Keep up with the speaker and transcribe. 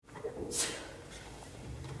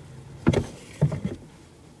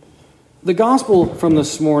The gospel from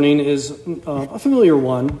this morning is a familiar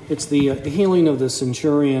one. It's the healing of the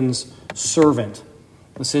centurion's servant.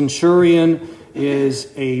 The centurion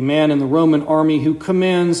is a man in the Roman army who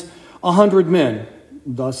commands 100 men.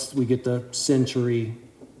 Thus, we get the century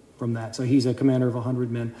from that. So he's a commander of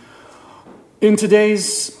 100 men. In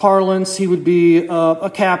today's parlance, he would be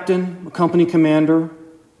a captain, a company commander.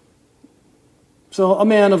 So a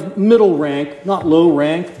man of middle rank, not low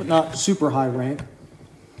rank, but not super high rank.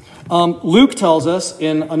 Luke tells us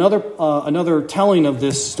in another telling of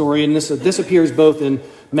this story, and this appears both in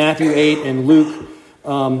Matthew 8 and Luke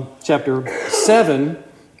chapter 7,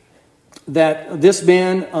 that this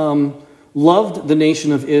man loved the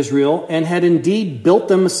nation of Israel and had indeed built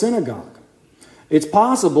them a synagogue. It's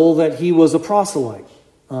possible that he was a proselyte,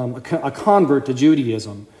 a convert to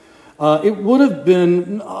Judaism. It would have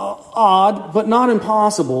been odd, but not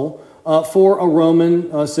impossible, for a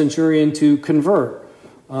Roman centurion to convert.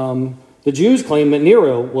 The Jews claim that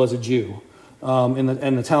Nero was a Jew in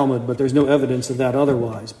the Talmud, but there's no evidence of that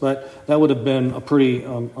otherwise. But that would have been a pretty,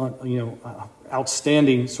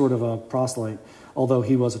 outstanding sort of a proselyte, although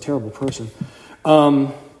he was a terrible person.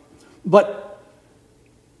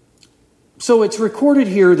 So it's recorded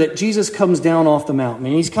here that Jesus comes down off the mountain,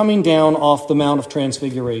 and he's coming down off the Mount of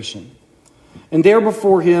Transfiguration. And there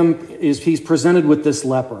before him he's presented with this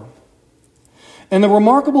leper. And the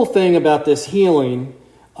remarkable thing about this healing,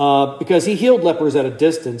 because he healed lepers at a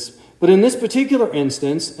distance, but in this particular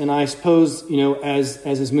instance, and I suppose, as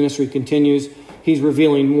his ministry continues, he's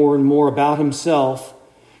revealing more and more about himself,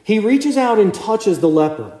 he reaches out and touches the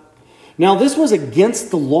leper. Now, this was against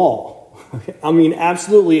the law. I mean,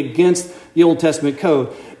 absolutely against the Old Testament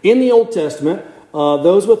code. In the Old Testament,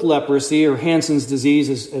 those with leprosy, or Hansen's disease,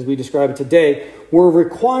 as we describe it today, were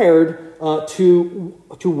required to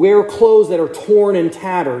wear clothes that are torn and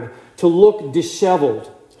tattered, to look disheveled,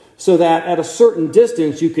 so that at a certain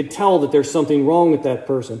distance you could tell that there's something wrong with that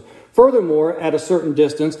person. Furthermore, at a certain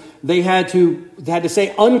distance, they had to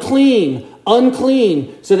say unclean,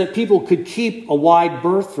 unclean, so that people could keep a wide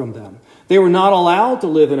berth from them. They were not allowed to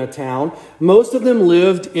live in a town. Most of them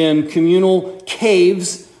lived in communal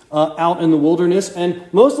caves out in the wilderness, and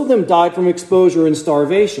most of them died from exposure and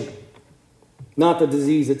starvation, not the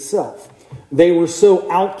disease itself. They were so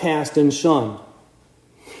outcast and shunned.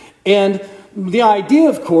 And the idea,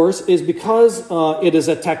 of course, is because it is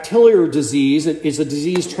a tactiliar disease, it is a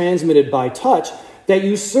disease transmitted by touch, that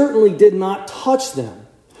you certainly did not touch them.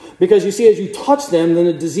 Because you see, as you touch them, then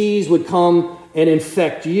the disease would come and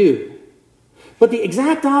infect you. But the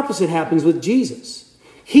exact opposite happens with Jesus.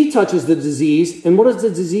 He touches the disease, and what does the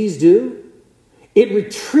disease do? It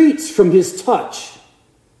retreats from his touch.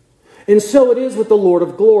 And so it is with the Lord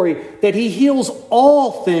of glory, that he heals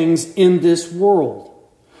all things in this world,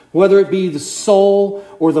 whether it be the soul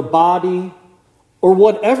or the body or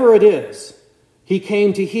whatever it is. He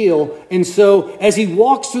came to heal, and so as he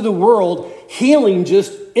walks through the world, healing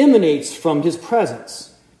just emanates from his presence.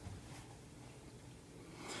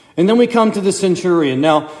 And then we come to the centurion.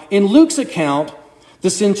 Now, in Luke's account, the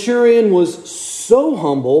centurion was so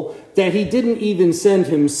humble that he didn't even send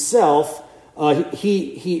himself.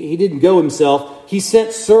 He didn't go himself. He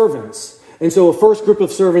sent servants. And so a first group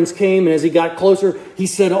of servants came, and as he got closer, he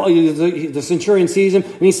said, the centurion sees him,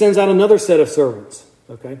 and he sends out another set of servants.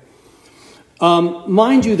 Okay,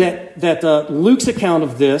 mind you that Luke's account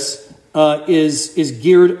of this is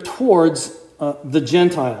geared towards the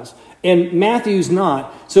Gentiles. And Matthew's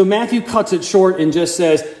not. So Matthew cuts it short and just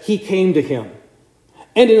says, he came to him.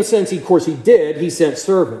 And in a sense, of course, he did. He sent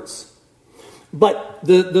servants. But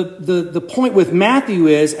the point with Matthew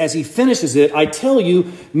is, as he finishes it, I tell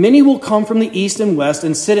you, many will come from the east and west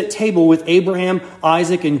and sit at table with Abraham,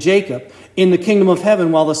 Isaac, and Jacob in the kingdom of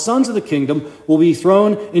heaven, while the sons of the kingdom will be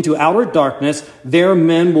thrown into outer darkness. There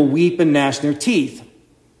men will weep and gnash their teeth.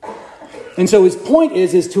 And so his point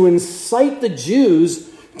is to incite the Jews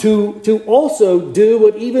to also do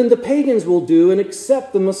what even the pagans will do and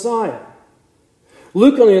accept the Messiah.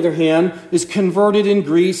 Luke, on the other hand, is converted in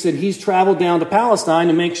Greece, and he's traveled down to Palestine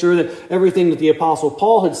to make sure that everything that the Apostle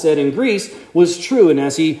Paul had said in Greece was true. And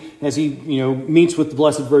as he meets with the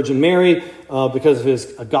Blessed Virgin Mary, because of his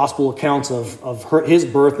gospel accounts of his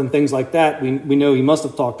birth and things like that, we know he must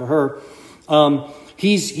have talked to her.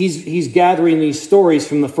 He's gathering these stories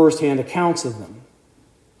from the firsthand accounts of them.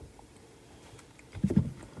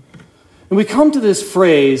 And we come to this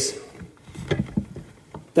phrase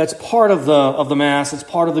that's part of the Mass. It's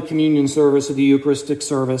part of the communion service, of the Eucharistic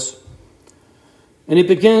service. And it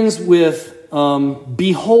begins with,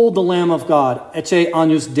 behold the Lamb of God, Ecce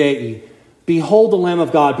Agnus Dei. Behold the Lamb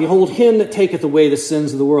of God. Behold him that taketh away the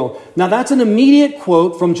sins of the world. Now that's an immediate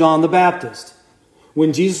quote from John the Baptist.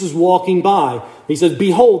 When Jesus was walking by, he says,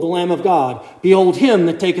 behold the Lamb of God. Behold him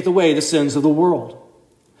that taketh away the sins of the world.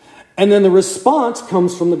 And then the response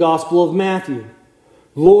comes from the Gospel of Matthew.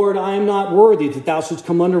 Lord, I am not worthy that thou shouldst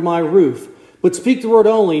come under my roof, but speak the word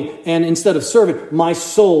only, and instead of servant, my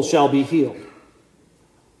soul shall be healed.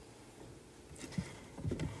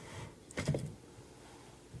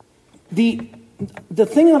 The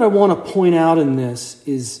thing that I want to point out in this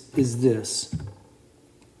is this.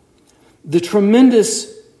 The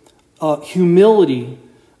tremendous humility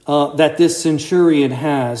that this centurion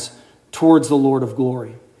has towards the Lord of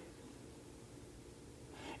glory.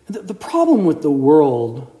 The problem with the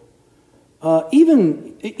world,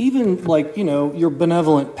 even like, your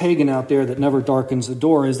benevolent pagan out there that never darkens the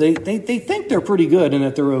door, is they think they're pretty good and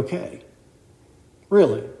that they're okay.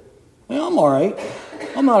 Really. I'm all right.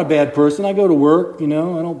 I'm not a bad person. I go to work, I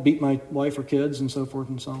don't beat my wife or kids and so forth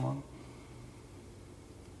and so on.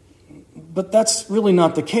 But that's really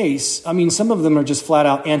not the case. I mean, some of them are just flat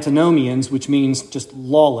out antinomians, which means just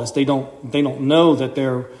lawless. They don't know that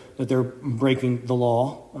they're breaking the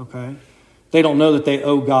law, okay? They don't know that they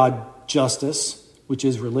owe God justice, which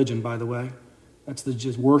is religion, by the way. That's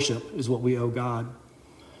just worship is what we owe God.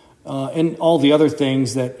 And all the other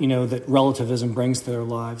things that, that relativism brings to their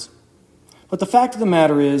lives. But the fact of the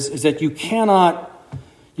matter is that you cannot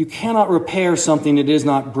repair something that is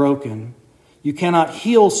not broken. You cannot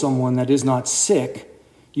heal someone that is not sick.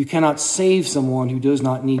 You cannot save someone who does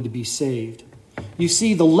not need to be saved. You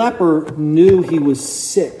see, the leper knew he was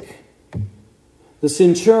sick. The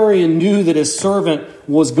centurion knew that his servant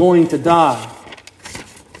was going to die.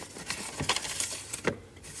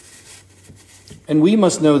 And we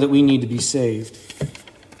must know that we need to be saved.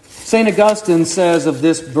 St. Augustine says of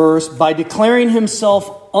this verse, by declaring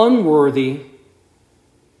himself unworthy,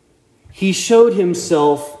 he showed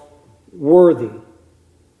himself worthy.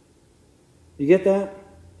 You get that?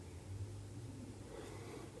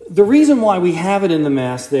 The reason why we have it in the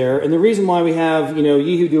Mass there, and the reason why we have,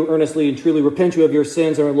 ye who do earnestly and truly repent you of your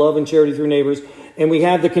sins and are in love and charity through neighbors, and we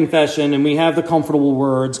have the confession, and we have the comfortable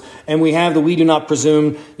words, and we have the we do not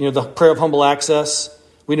presume, the prayer of humble access.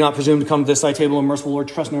 We do not presume to come to this thy table, O merciful Lord,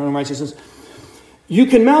 trust in our own righteousness. You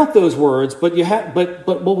can mouth those words, but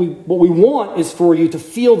what we want is for you to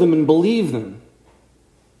feel them and believe them.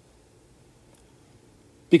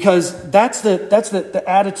 Because that's the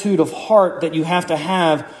attitude of heart that you have to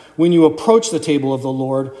have when you approach the table of the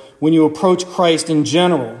Lord, when you approach Christ in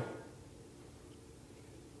general.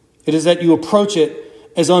 It is that you approach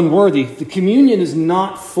it as unworthy. The communion is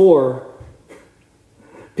not for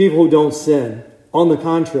people who don't sin. On the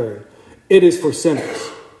contrary, it is for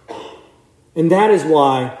sinners. And that is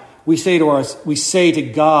why we say to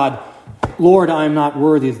God, Lord, I am not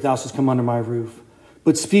worthy that thou shouldst come under my roof.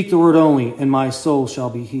 But speak the word only, and my soul shall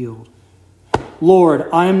be healed. Lord,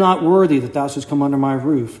 I am not worthy that thou shouldst come under my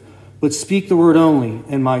roof, but speak the word only,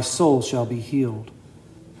 and my soul shall be healed.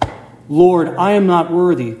 Lord, I am not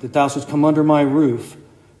worthy that thou shouldst come under my roof,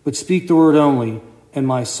 but speak the word only, and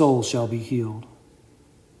my soul shall be healed.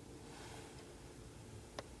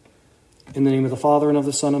 In the name of the Father, and of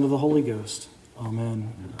the Son, and of the Holy Ghost.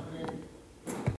 Amen.